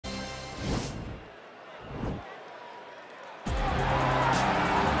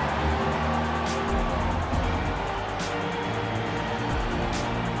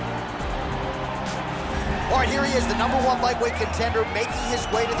he is, the #1 lightweight contender, making his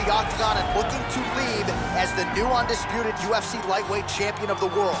way to the octagon and looking to leave as the new undisputed UFC lightweight champion of the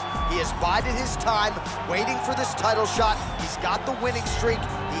world. He has bided his time, waiting for this title shot. He's got the winning streak.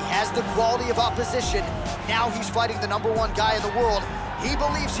 He has the quality of opposition. Now he's fighting the #1 guy in the world. He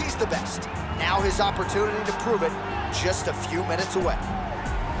believes he's the best. Now his opportunity to prove it, just a few minutes away.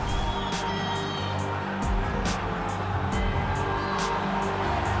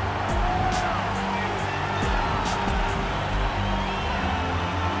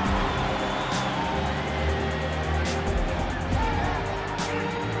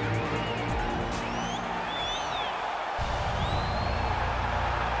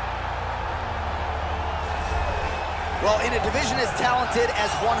 Well, in a division as talented as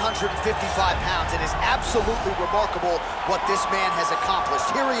 155 pounds, it is absolutely remarkable what this man has accomplished.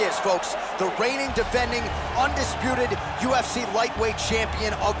 Here he is, folks, the reigning, defending, undisputed UFC lightweight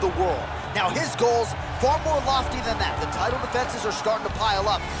champion of the world. Now, his goals, far more lofty than that. The title defenses are starting to pile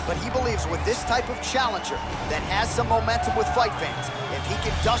up, but he believes with this type of challenger that has some momentum with fight fans, if he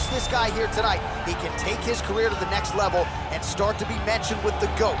can dust this guy here tonight, he can take his career to the next level and start to be mentioned with the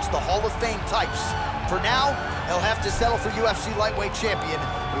GOATs, the Hall of Fame types. For now, he'll have to settle for UFC lightweight champion.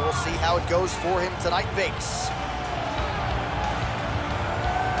 We will see how it goes for him tonight in Vegas.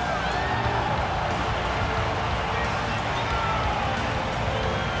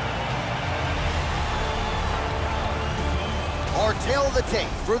 Our tail of the tape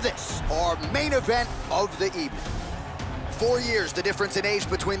for this, our main event of the evening. 4 years the difference in age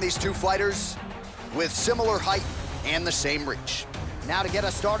between these two fighters, with similar height and the same reach. Now to get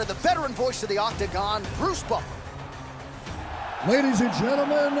us started, the veteran voice of the octagon, Bruce Buffer. Ladies and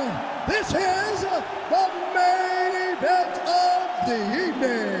gentlemen, this is the main event of the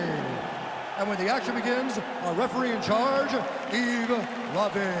evening. And when the action begins, our referee in charge, Yves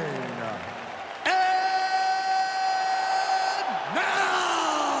Lavigne. And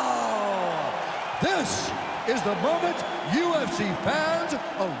now, this is the moment UFC fans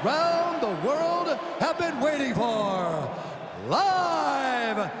around the world have been waiting for.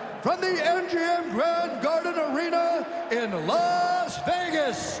 Live from the MGM Grand Garden Arena in Las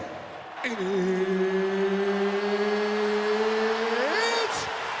Vegas, it's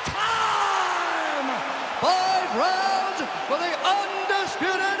time! 5 rounds for the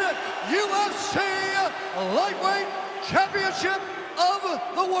undisputed UFC Lightweight Championship of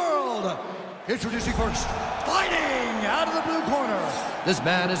the world. Introducing first, fighting out of the blue corner. This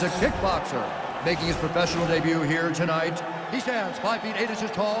man is a kickboxer, making his professional debut here tonight. He stands 5 feet 8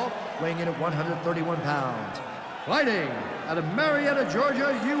 inches tall, weighing in at 131 pounds. Fighting out of Marietta,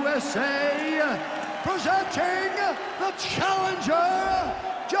 Georgia, USA, presenting the challenger,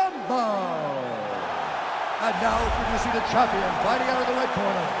 Jumbo. And now introducing the champion, fighting out of the red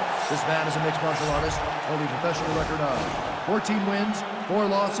corner. This man is a mixed martial artist, holding a professional record of 14 wins, 4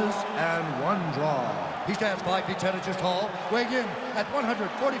 losses, and 1 draw. He stands 5 feet 10 inches tall, weighing in at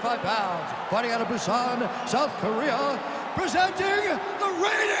 145 pounds, fighting out of Busan, South Korea, presenting the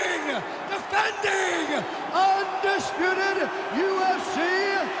reigning, defending, undisputed UFC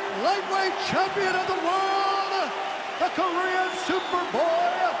lightweight champion of the world, the Korean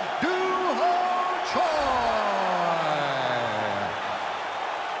Superboy, Do-Ho Choi.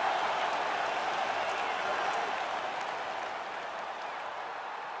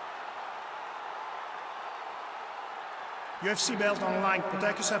 UFC belt on the line.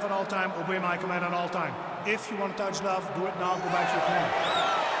 Protect yourself at all time. Obey my command at all time. If you want to touch love, do it now. Go back to your command.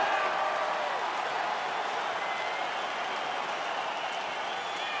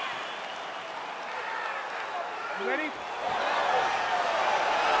 You ready?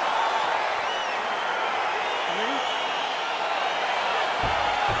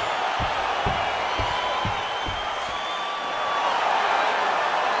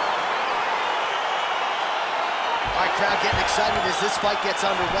 Crowd getting excited as this fight gets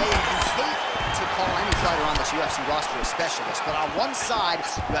underway, and you hate to call any fighter on this UFC roster a specialist, but on one side,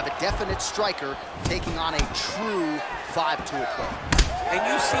 you have a definite striker taking on a true 5-tool player. And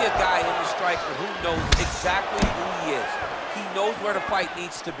you see a guy in the striker who knows exactly who he is. He knows where the fight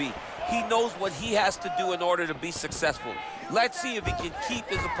needs to be. He knows what he has to do in order to be successful. Let's see if he can keep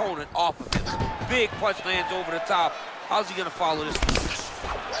his opponent off of him. Big punch lands over the top. How's he gonna follow this?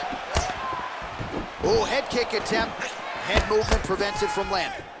 Oh, head kick attempt. Head movement prevents it from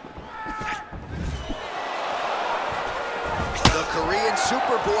landing. The Korean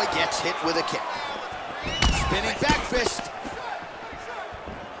Superboy gets hit with a kick. Spinning back fist.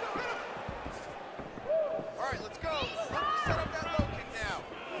 All right, let's go. Let's set up that low kick now.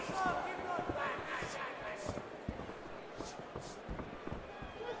 Keep punching.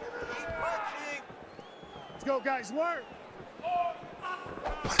 Let's go. guys, work.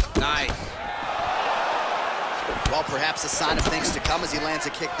 Nice. Well, perhaps a sign of things to come as he lands a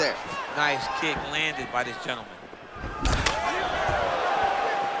kick there. Nice kick landed by this gentleman.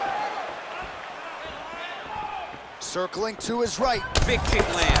 Circling to his right. Big kick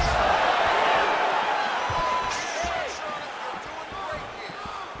lands.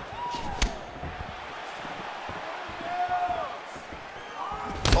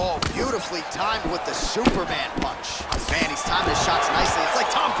 Oh, beautifully timed with the Superman punch. Man, he's timing his shots nicely. It's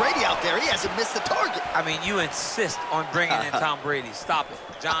like Tom Brady out there. He hasn't missed the target. I mean, you insist on bringing in Tom Brady. Stop it.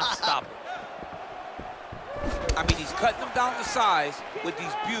 John, stop it. I mean, he's cutting them down to size with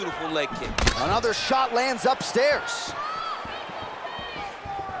these beautiful leg kicks. Another shot lands upstairs.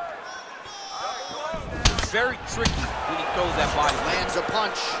 It's very tricky when he throws that body. Lands a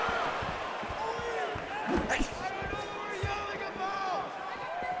punch.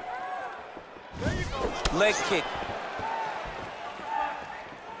 Leg kick.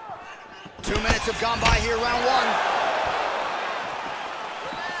 2 minutes have gone by here, round one.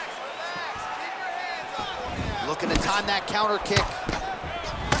 Looking to time that counter kick.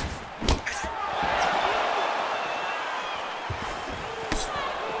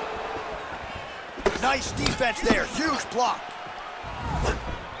 Nice defense there, huge block.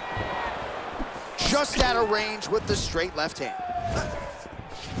 Just out of range with the straight left hand.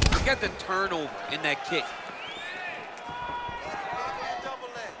 Look at the turnover in that kick.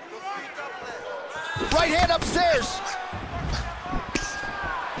 Right hand upstairs.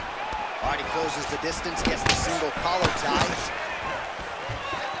 All right, he closes the distance, gets the single collar tie.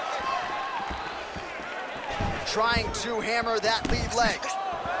 Trying to hammer that lead leg.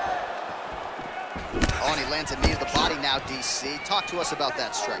 Oh, and he lands a knee to the body now, DC. Talk to us about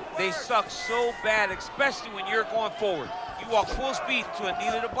that strike. They suck so bad, especially when you're going forward. You walk full speed to a knee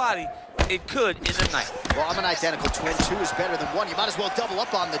to the body, it could in the night. Well, I'm an identical twin. 2 is better than 1. You might as well double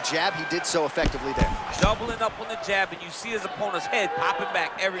up on the jab. He did so effectively there. Doubling up on the jab, and you see his opponent's head popping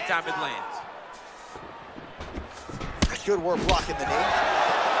back every time it lands. Good work blocking the knee.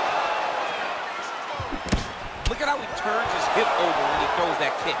 Look at how he turns his hip over when he throws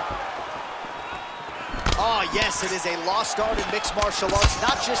that kick. Oh, yes, it is a lost art in mixed martial arts.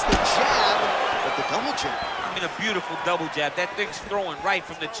 Not just the jab, but the double jab. I mean, a beautiful double jab. That thing's throwing right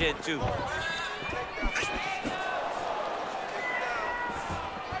from the chin, too.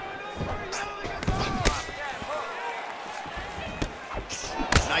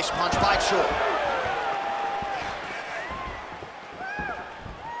 Nice punch by Choi.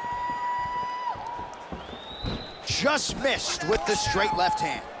 Just missed with the straight left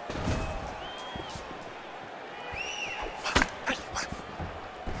hand.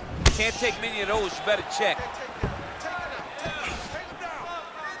 Can't take many of those. You better check.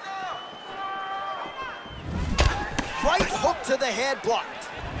 Right hook to the head blocked.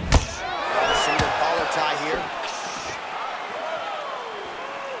 Single collar tie here.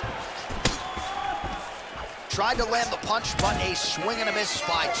 Tried to land the punch, but a swing and a miss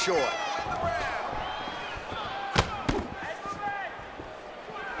by Choi.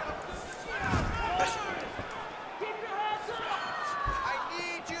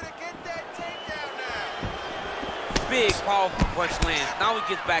 Big, powerful punch lands. Now he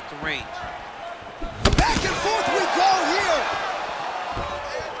gets back to range. Back and forth we go here.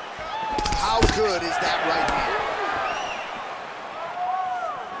 How good is that right hand?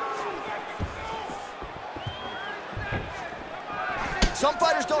 Some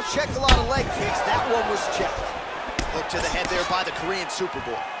fighters don't check a lot of leg kicks. That one was checked. Hook to the head there by the Korean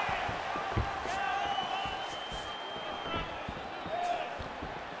Superboy.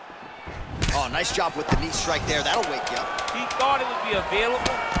 Oh, nice job with the knee strike there. That'll wake you up. He thought it would be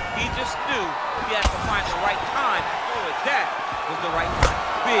available. He just knew he had to find the right time to throw it. That was the right time.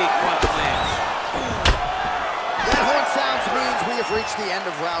 Big punch lands. That horn sounds means we have reached the end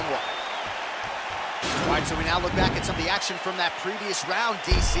of round one. All right, so we now look back at some of the action from that previous round,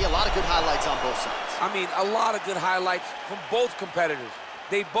 DC. A lot of good highlights on both sides. I mean, a lot of good highlights from both competitors.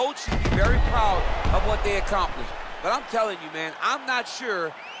 They both should be very proud of what they accomplished. But I'm telling you, man, I'm not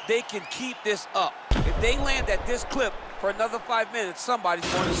sure they can keep this up. If they land at this clip for another 5 minutes, somebody's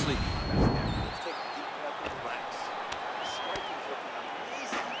going to sleep.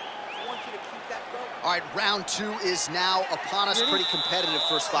 All right, round 2 is now upon us. Pretty competitive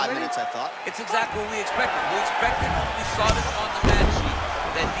first 5 minutes, I thought. It's exactly what we expected. We expected when we saw this on the match sheet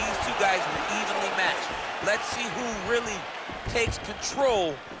that these two guys were evenly matched. Let's see who really takes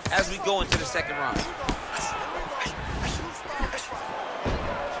control as we go into the second round.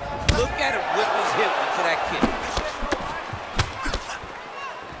 Look at him whip his hip into that kick.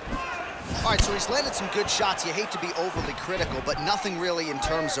 All right, so he's landed some good shots. You hate to be overly critical, but nothing really in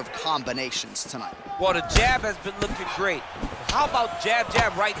terms of combinations tonight. Well, the jab has been looking great. How about jab,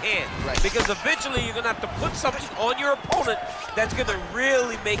 jab, right hand? Right. Because eventually you're going to have to put something on your opponent that's going to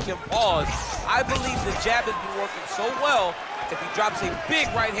really make him pause. I believe the jab has been working so well, if he drops a big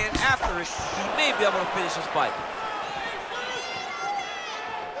right hand after it, he may be able to finish his fight.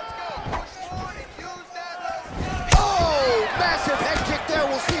 Oh, massive head kick there.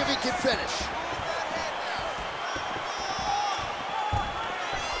 We'll see if he can finish.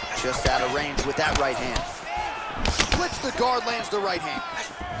 Just out of range with that right hand. Splits the guard, lands the right hand.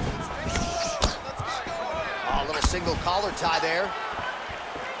 Oh, a little single collar tie there.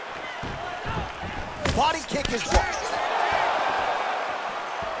 Body kick is blocked.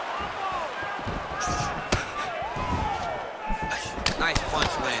 Nice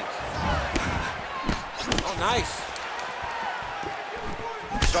punch lands. Oh, nice.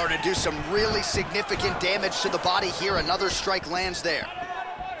 Starting to do some really significant damage to the body here. Another strike lands there.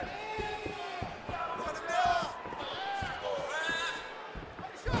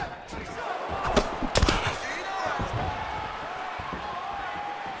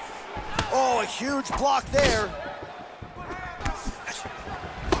 Oh, a huge block there.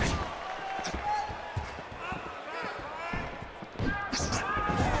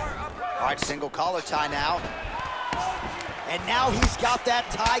 All right, single collar tie now. And now he's got that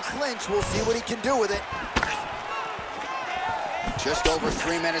tie clinch. We'll see what he can do with it. Just over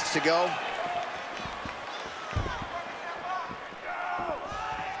 3 minutes to go.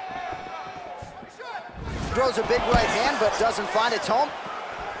 Throws a big right hand, but doesn't find its home.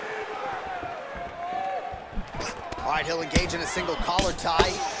 All right, he'll engage in a single collar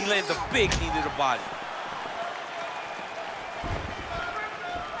tie. He lands a big knee to the body.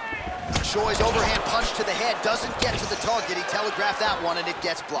 Choi's overhand punch to the head doesn't get to the target. He telegraphed that one, and it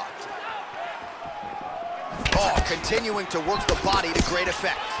gets blocked. Oh, continuing to work the body to great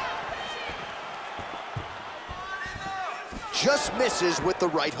effect. Just misses with the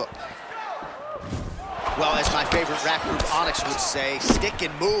right hook. Well, as my favorite rap group Onyx would say, stick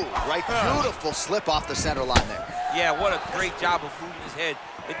and move, right? Beautiful slip off the center line there. Yeah, what a great job of moving his head.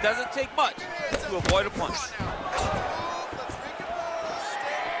 It doesn't take much to avoid a punch.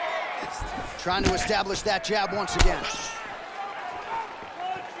 Trying to establish that jab once again.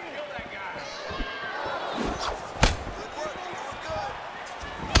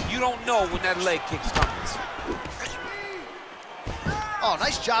 You don't know when that leg kick's coming. Oh,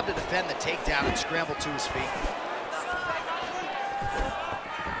 nice job to defend the takedown and scramble to his feet.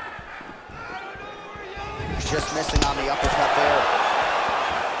 Just missing on the uppercut there.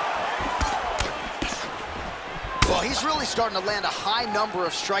 Well, he's really starting to land a high number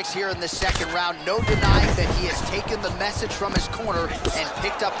of strikes here in this second round. No denying that he has taken the message from his corner and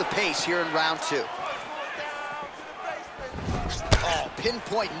picked up the pace here in round two. Oh,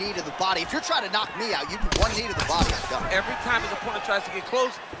 pinpoint knee to the body. If you're trying to knock me out, you do one knee to the body, I'm done. Every time his opponent tries to get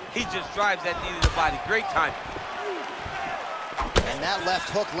close, he just drives that knee to the body. Great time. And that left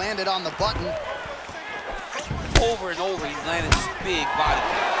hook landed on the button. Over and over, he's landing big body.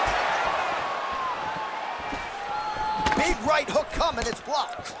 Big right hook coming, it's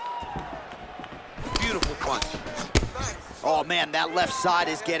blocked. Beautiful punch. Oh man, that left side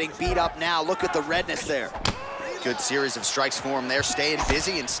is getting beat up now. Look at the redness there. Good series of strikes for him there, staying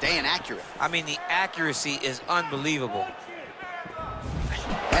busy and staying accurate. I mean, the accuracy is unbelievable.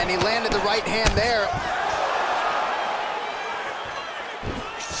 And he landed the right hand there.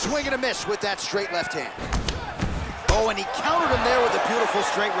 Swing and a miss with that straight left hand. Oh, and he countered him there with a beautiful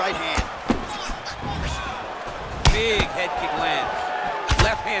straight right hand. Big head kick lands.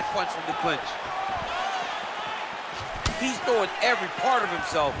 Left hand punch from the clinch. He's throwing every part of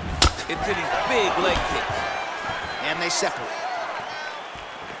himself into these big leg kicks. And they separate.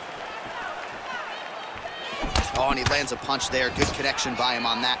 Oh, and he lands a punch there. Good connection by him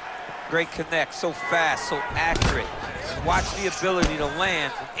on that. Great connect, so fast, so accurate. Watch the ability to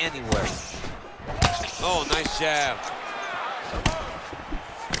land from anywhere. Oh, nice jab.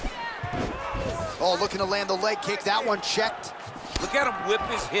 Oh, looking to land the leg kick. That one checked. Look at him whip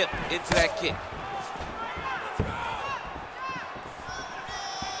his hip into that kick.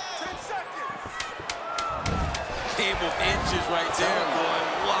 10 seconds. Game of inches right there, boy.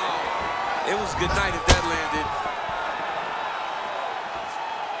 Wow. It was good night if that landed.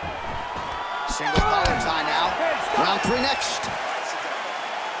 Single collar tie now. Round three next.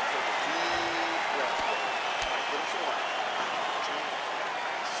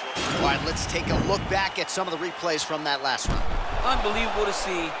 All right, let's take a look back at some of the replays from that last round. Unbelievable to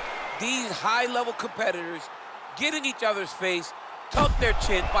see these high-level competitors get in each other's face, tuck their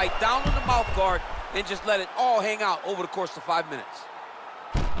chin, bite down on the mouth guard, and just let it all hang out over the course of 5 minutes.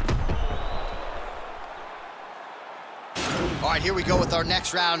 All right, here we go with our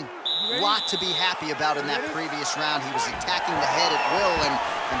next round. Lot to be happy about in that previous round. He was attacking the head at will, and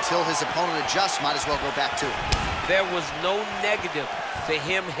until his opponent adjusts, might as well go back to it. There was no negative to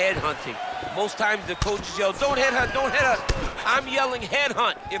him headhunting. Most times the coaches yell, don't headhunt, don't headhunt. I'm yelling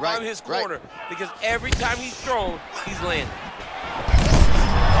headhunt if I'm his corner, because every time he's thrown, he's landing.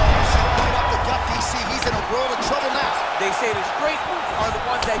 Up the gut, DC. He's in a world of trouble now. They say the straight are the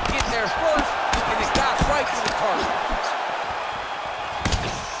ones that get there first, and it got right to the target.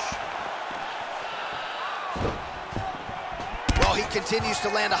 He continues to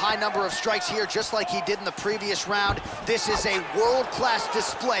land a high number of strikes here, just like he did in the previous round. This is a world-class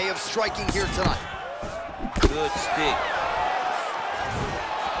display of striking here tonight. Good stick.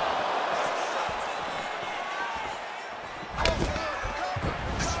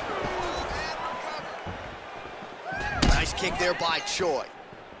 Nice kick there by Choi.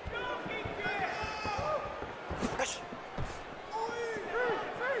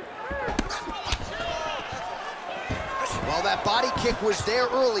 Well, that body kick was there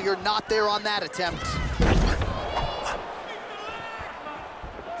earlier, not there on that attempt.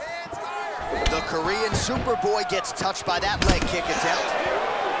 The Korean Superboy gets touched by that leg kick attempt.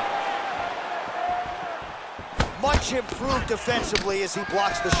 Much improved defensively as he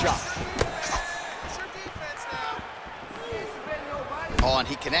blocks the shot. Oh, and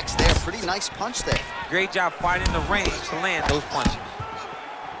he connects there. Pretty nice punch there. Great job finding the range to land those punches.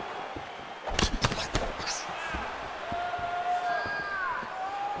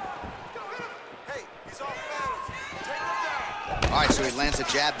 All right, so he lands a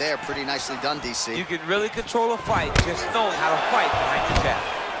jab there. Pretty nicely done, DC. You can really control a fight, just knowing how to fight behind the jab.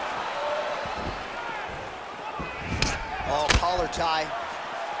 Oh, collar tie.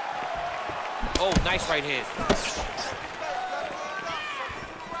 Oh, nice right hand.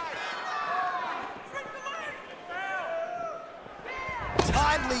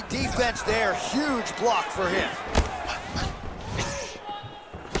 Timely defense there. Huge block for him.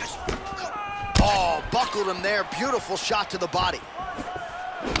 Oh, buckled him there. Beautiful shot to the body.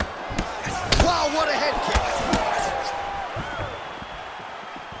 Wow, what a head kick.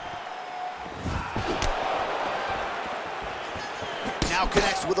 Now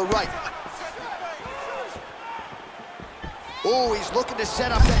connects with a right. Oh, he's looking to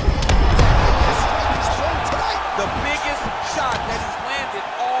set up that. The biggest shot that he's landed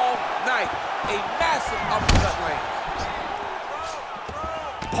all night. A massive uppercut range.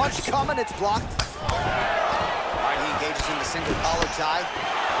 Punch coming, it's blocked. All right, he engages in the single collar tie.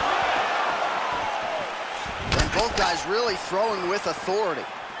 And both guys really throwing with authority.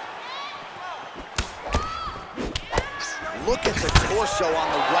 Look at the torso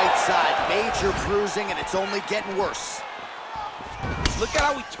on the right side. Major bruising, and it's only getting worse. Look at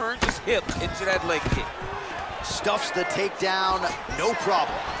how he turns his hip into that leg kick. Stuffs the takedown, no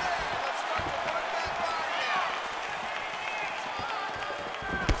problem.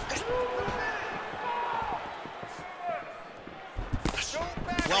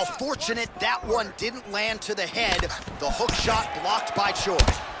 Well, fortunate that one didn't land to the head. The hook shot blocked by Choi.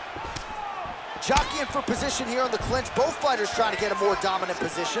 Jockeying for position here on the clinch. Both fighters trying to get a more dominant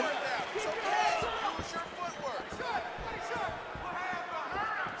position.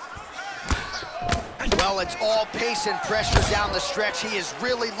 Well, it's all pace and pressure down the stretch. He is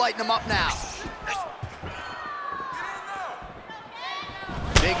really lighting them up now.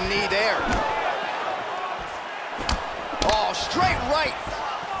 Big knee there. Oh, straight right.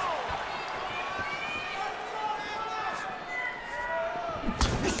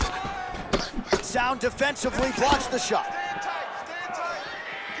 Sound defensively blocks the shot. Stay tight.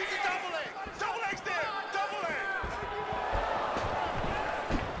 Keep the double leg. Double legs there. Double leg.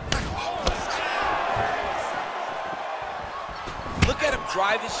 Look at him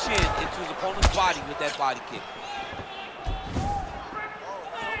drive his shin into his opponent's body with that body kick.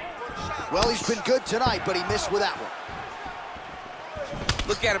 Well, he's been good tonight, but he missed with that one.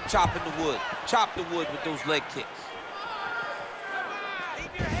 Look at him chopping the wood. Chop the wood with those leg kicks.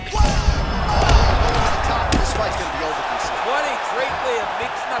 This fight's gonna be over, DC. What a great way of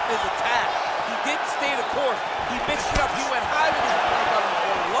mixing up his attack. He didn't stay the course. He mixed it up. He went high with his opponent, got him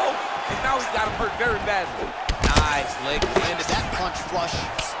going low, and now he got him hurt very badly. Nice leg kick. Landed that punch flush.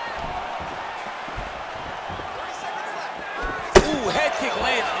 Ooh, head kick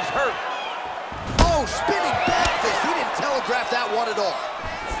lands. He's hurt. Oh, spinning back fist. He didn't telegraph that one at all.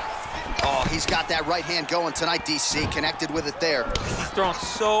 Oh, he's got that right hand going tonight, DC. Connected with it there. He's thrown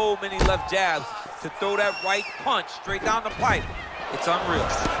so many left jabs to throw that right punch straight down the pipe. It's unreal.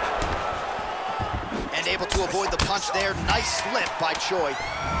 And able to avoid the punch there. Nice slip by Choi.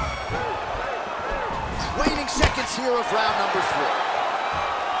 Waning seconds here of round number 3.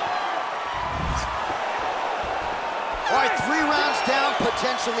 All right, 3 rounds down,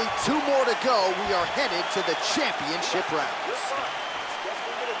 potentially 2 more to go. We are headed to the championship rounds.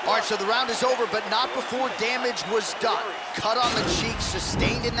 All right, so the round is over, but not before damage was done. Cut on the cheek,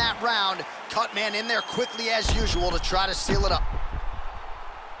 sustained in that round. Cut man in there quickly as usual to try to seal it up.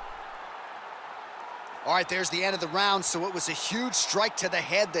 All right, there's the end of the round, so it was a huge strike to the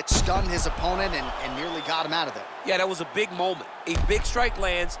head that stunned his opponent and nearly got him out of there. Yeah, that was a big moment. A big strike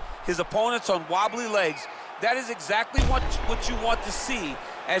lands, his opponent's on wobbly legs. That is exactly what you want to see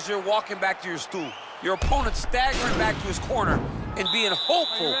as you're walking back to your stool. Your opponent staggering back to his corner and being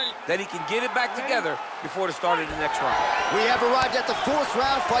hopeful that he can get it back together before the start of the next round. We have arrived at the 4th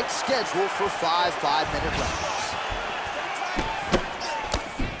round fight scheduled for 5 5-minute rounds.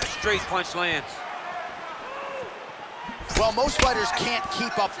 Straight punch lands. Well, most fighters can't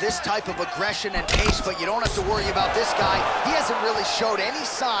keep up this type of aggression and pace, but you don't have to worry about this guy. He hasn't really showed any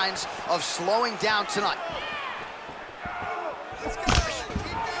signs of slowing down tonight.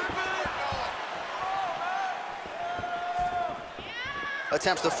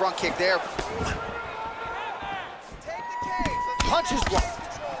 Attempts the front kick there. Punches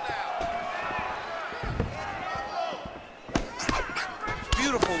blocked.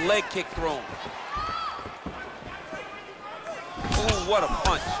 Beautiful leg kick thrown. Ooh, what a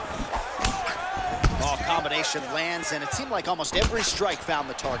punch. Oh, combination lands, and it seemed like almost every strike found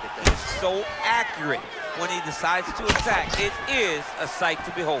the target there. So accurate when he decides to attack. It is a sight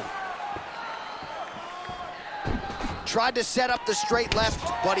to behold. Tried to set up the straight left,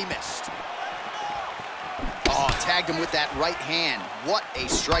 but he missed. Oh, tagged him with that right hand. What a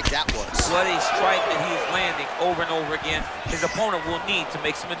strike that was. What a strike that he is landing over and over again. His opponent will need to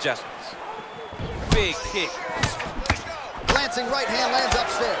make some adjustments. Big kick. Glancing right hand lands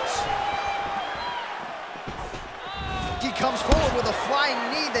upstairs. He comes forward with a flying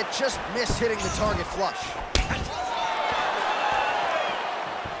knee that just missed hitting the target flush.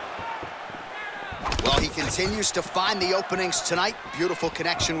 Well, he continues to find the openings tonight. Beautiful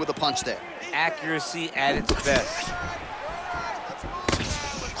connection with a punch there. Accuracy at its best.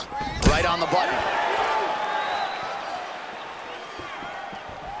 Right on the button.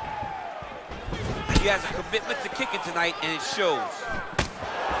 He has a commitment to kicking tonight, and it shows.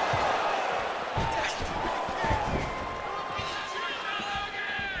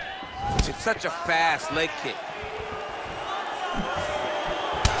 It's such a fast leg kick.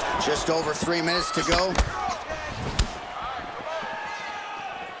 Just over 3 minutes to go.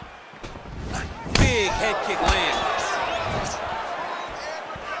 Big head kick lands.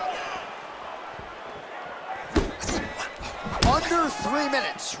 Under 3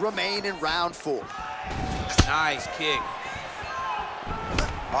 minutes remain in round 4. Nice kick.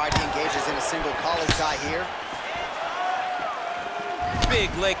 All right, he engages in a single collar tie here. Big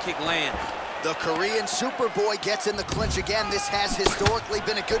leg kick lands. The Korean Superboy gets in the clinch again. This has historically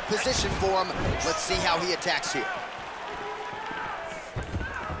been a good position for him. Let's see how he attacks here.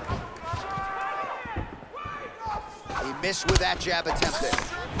 He missed with that jab attempt there.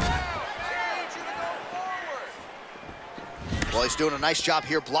 Well, he's doing a nice job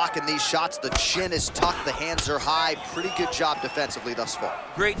here blocking these shots. The chin is tucked, the hands are high. Pretty good job defensively thus far.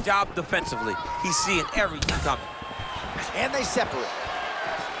 Great job defensively. He's seeing everything coming. And they separate.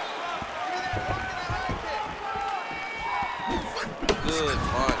 Good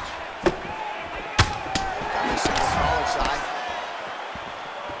punch. Got me single collar side.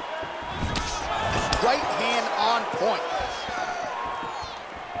 Right hand on point.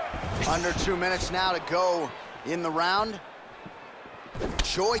 Under 2 minutes now to go in the round.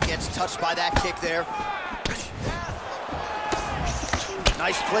 Choi gets touched by that kick there.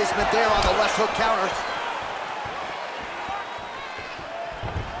 Nice placement there on the left hook counter.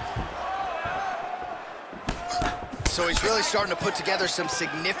 So he's really starting to put together some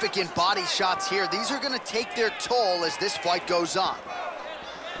significant body shots here. These are going to take their toll as this fight goes on.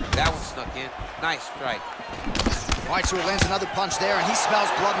 That one snuck in. Nice strike. All right, so he lands another punch there, and he smells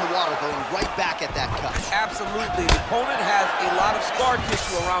blood in the water, going right back at that cut. Absolutely. The opponent has a lot of scar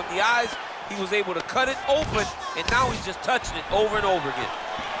tissue around the eyes. He was able to cut it open, and now he's just touching it over and over again.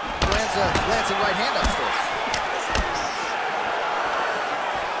 Lands a glancing right hand upstairs.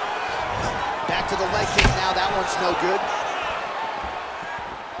 Back to the leg kick now. That one's no good.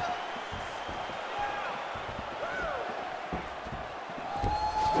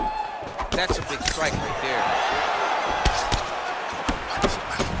 That's a big strike right there.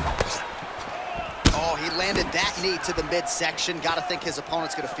 Oh, he landed that knee to the midsection. Got to think his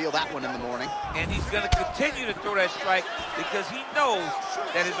opponent's going to feel that one in the morning. And he's going to continue to throw that strike because he knows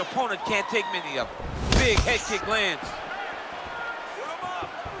that his opponent can't take many of them. Big head kick lands.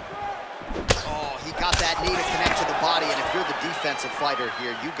 Oh, he got that knee to connect to the body, and if you're the defensive fighter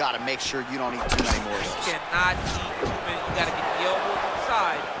here, you got to make sure you don't eat too many more of those. You cannot eat too many. You got to get the elbow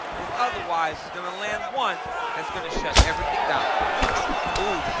inside. Otherwise, he's going to land one that's going to shut everything down.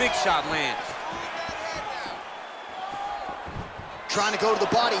 Ooh, big shot lands. Trying to go to the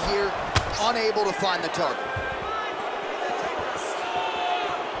body here, unable to find the target.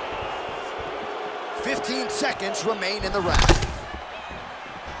 15 seconds remain in the round.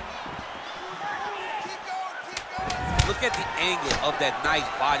 Look at the angle of that nice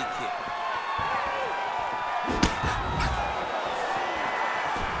body kick.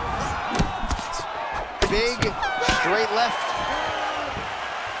 Big, straight left.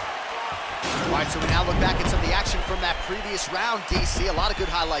 All right, so we now look back at some of the action from that previous round, DC. A lot of good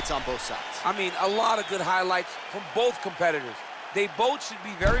highlights on both sides. I mean, a lot of good highlights from both competitors. They both should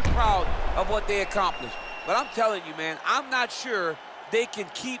be very proud of what they accomplished. But I'm telling you, man, I'm not sure they can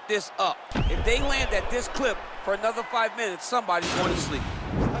keep this up. If they land at this clip for another 5 minutes, somebody's going to sleep.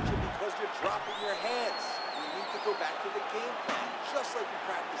 Because you're dropping your hands. You need to go back to the game plan, just like you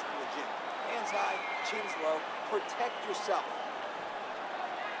practiced in the gym. Hands high, chin's low, protect yourself.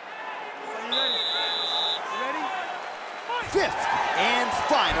 You ready? Fifth and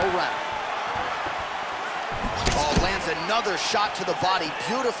final round. Oh, lands another shot to the body,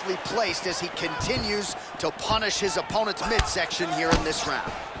 beautifully placed as he continues to punish his opponent's midsection here in this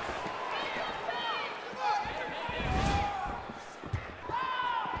round.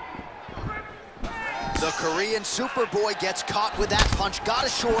 The Korean Superboy gets caught with that punch. Got to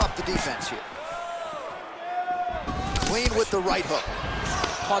shore up the defense here. Clean with the right hook.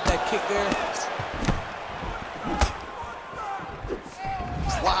 Caught that kick there.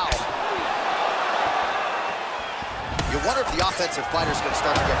 Wow. You wonder if the offensive fighter's going to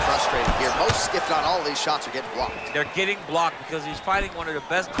start to get frustrated here. Most, if not all, of these shots are getting blocked. They're getting blocked because he's fighting one of the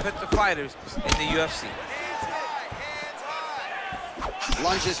best defensive fighters in the UFC.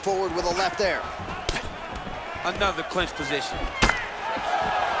 Lunges forward with a left there. Another clinch position.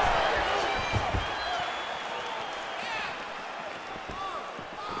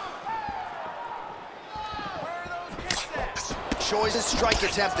 Choi's strike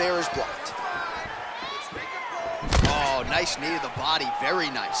attempt there is blocked. Oh, nice knee to the body, very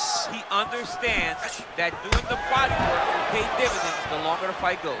nice. He understands that doing the body work will pay dividends the longer the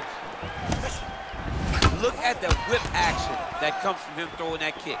fight goes. Look at the whip action that comes from him throwing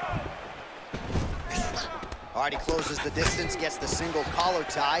that kick. All right, he closes the distance, gets the single collar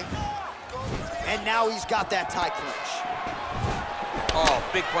tie. And now he's got that tie clinch. Oh,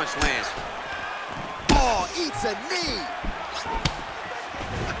 big punch lands. Oh, eats a knee.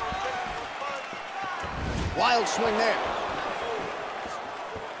 Wild swing there.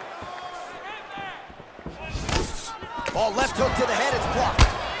 Oh, left hook to the head, it's blocked.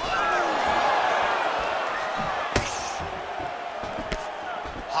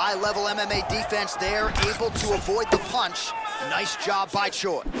 High-level MMA defense there, able to avoid the punch. Nice job by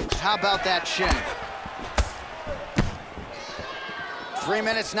Choi. How about that chin? 3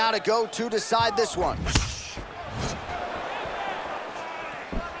 minutes now to go to decide this one.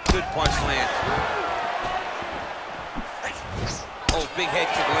 Good punch lands. Oh, big head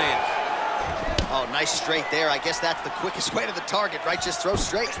kick lands. Oh, nice straight there. I guess that's the quickest way to the target, right? Just throw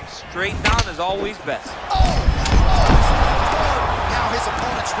straight. Straight down is always best. Oh! Now his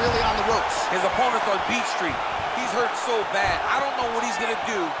opponent's really on the ropes. His opponent's on Beat Street. He's hurt so bad. I don't know what he's going to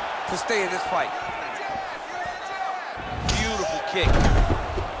do to stay in this fight. Beautiful kick.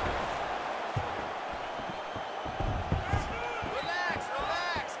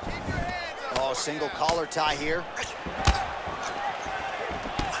 Relax. Keep your hands up. Oh, single collar tie here.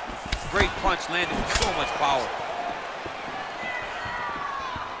 Great punch landed with so much power.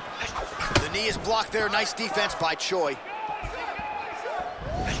 The knee is blocked there. Nice defense by Choi.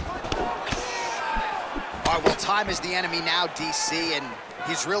 All right, well, time is the enemy now, DC, and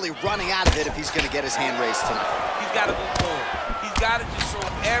he's really running out of it if he's going to get his hand raised tonight. He's got to move forward. He's got to just throw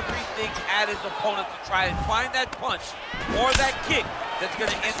everything at his opponent to try and find that punch or that kick that's going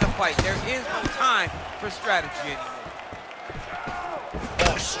to end the fight. There is no time for strategy anymore.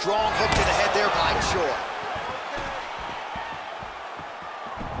 Oh, strong hook to the head there by Choi.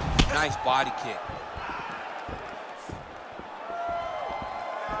 Nice body kick.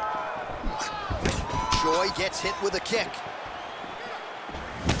 Choi gets hit with a kick.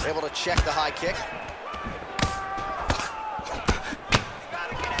 Able to check the high kick.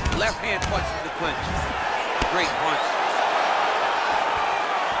 Left hand punch in the clinch. great punch.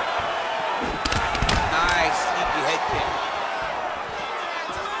 Nice, sneaky head kick.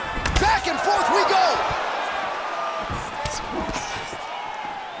 Back and forth we go.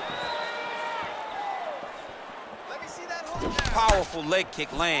 Let me see that hold. Powerful leg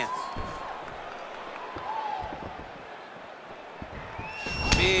kick lands.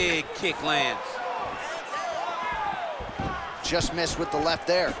 Big kick lands. Just missed with the left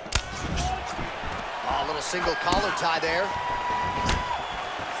there. Oh, a little single collar tie there.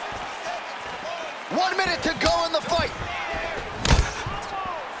 1 minute to go in the fight.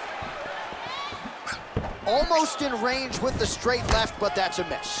 Almost in range with the straight left, but that's a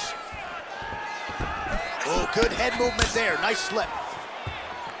miss. Oh, good head movement there. Nice slip.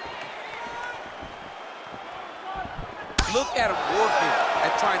 Look at him working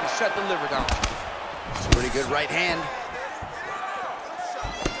at trying to shut the liver down. Pretty good right hand.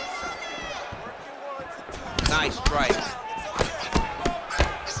 Nice strike.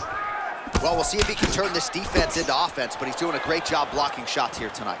 Well, we'll see if he can turn this defense into offense, but he's doing a great job blocking shots here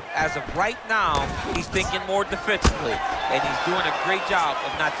tonight. As of right now, he's thinking more defensively, and he's doing a great job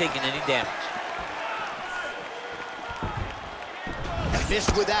of not taking any damage.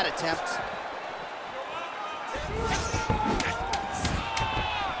 Missed with that attempt.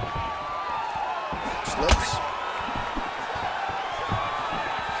 Slips.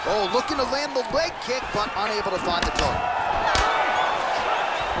 Oh, looking to land the leg kick, but unable to find the target.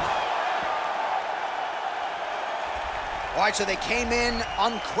 All right, so they came in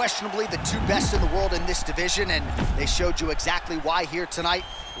unquestionably the two best in the world in this division, and they showed you exactly why here tonight.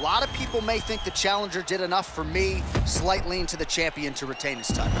 A lot of people may think the challenger did enough. For me, slight lean to the champion to retain his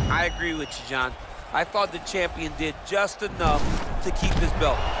title. I agree with you, John. I thought the champion did just enough to keep his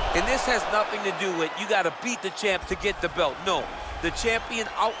belt. And this has nothing to do with you got to beat the champ to get the belt. No, the champion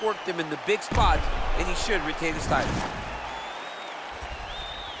outworked him in the big spots, and he should retain his title.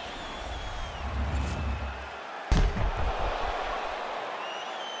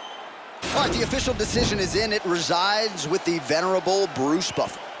 All right, the official decision is in. It resides with the venerable Bruce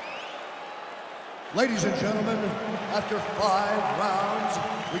Buffer. Ladies and gentlemen, after 5 rounds,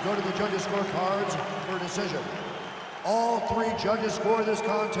 we go to the judges' scorecards for a decision. All 3 judges score this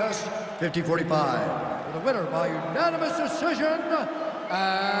contest 50-45. For the winner by unanimous decision,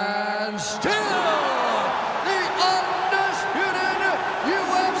 and still the undisputed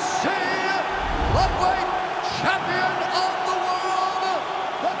UFC lightweight champion of the world,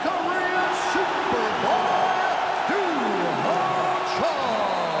 the Korean Superboy,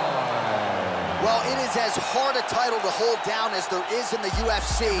 Well, it is as hard a title to hold down as there is in the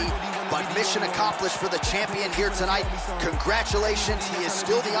UFC, but mission accomplished for the champion here tonight. Congratulations, he is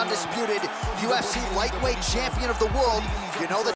still the undisputed UFC lightweight champion of the world. You know the